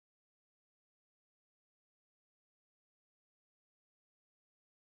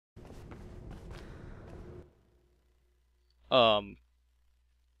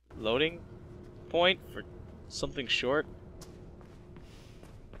loading point for something short.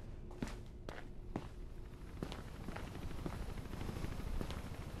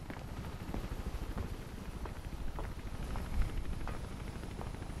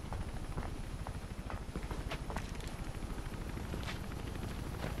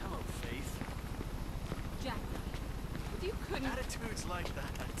 Hello, Faith. Jack, if you couldn't... Attitudes like that.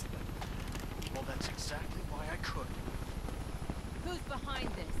 Well, that's exactly why I could. Who's behind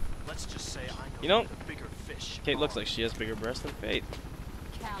this? Let's just say I know You know, the bigger fish. Kate looks like she has bigger breasts than Faith.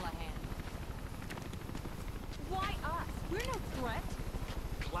 Callahan. Why us? We're no threat.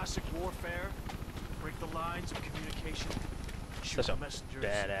 Classic warfare. Break the lines of communication. Shoot Such a messengers.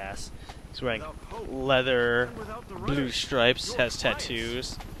 badass. He's wearing Without hope, leather, and without the blue runners, stripes, your has clients,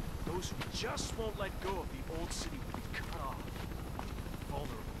 tattoos. Those who just won't let go of the old city will be cut off.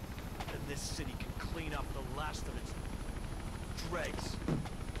 Vulnerable. And this city can clean up the last of its dregs.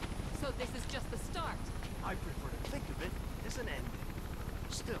 So this is just the start. I prefer to think of it as an ending.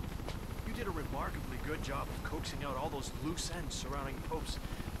 Still, you did a remarkably good job of coaxing out all those loose ends surrounding Pope's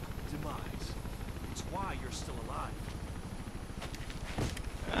demise. It's why you're still alive.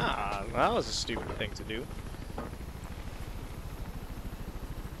 Ah, that was a stupid thing to do.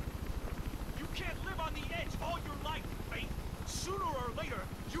 You can't live on the edge all your life, Faith. Sooner or later,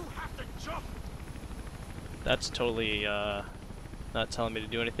 you have to jump. That's totally, not telling me to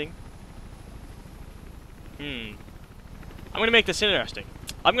do anything. I'm gonna make this interesting.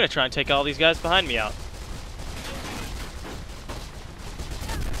 I'm gonna try and take all these guys behind me out.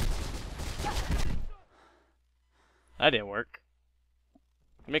 That didn't work.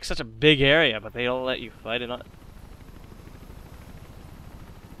 It makes such a big area, but they don't let you fight it on.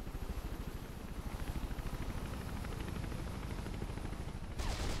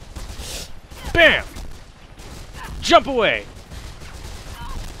 BAM! Jump away!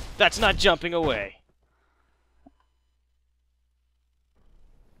 That's not jumping away.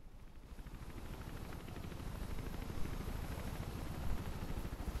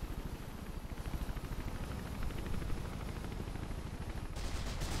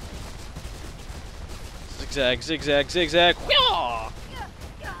 Zigzag, zigzag, zigzag. Wheeaw!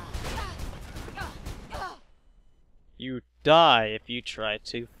 You die if you try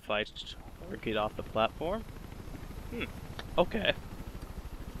to fight or get off the platform. Okay.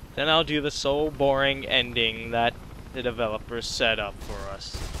 Then I'll do the so boring ending that the developers set up for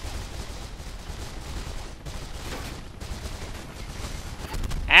us.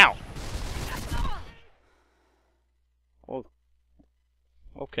 Ow! Oh.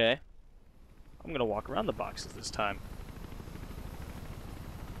 Okay. I'm gonna walk around the boxes this time.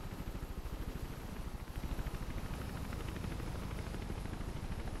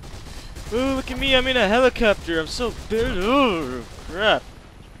 Ooh, look at me, I'm in a helicopter, I'm so big. Oh, crap.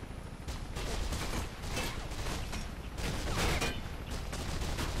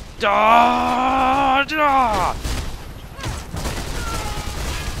 Da, da.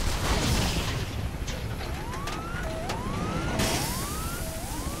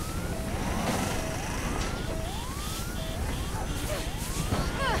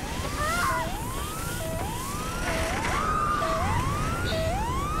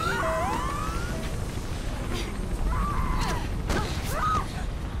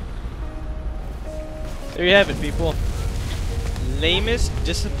 There you have it, people. Lamest,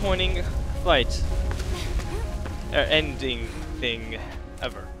 disappointing fight. Ending thing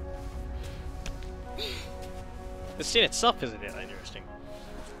ever. The scene itself isn't that interesting.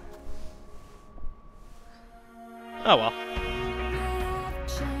 Oh well.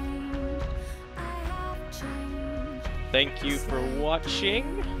 Thank you for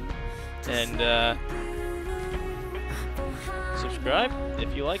watching. And subscribe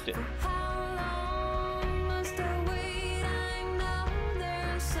if you liked it.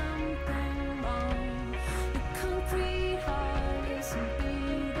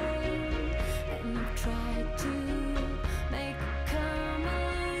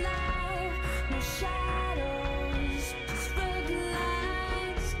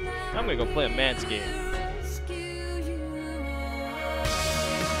 I'm gonna go play a man's game.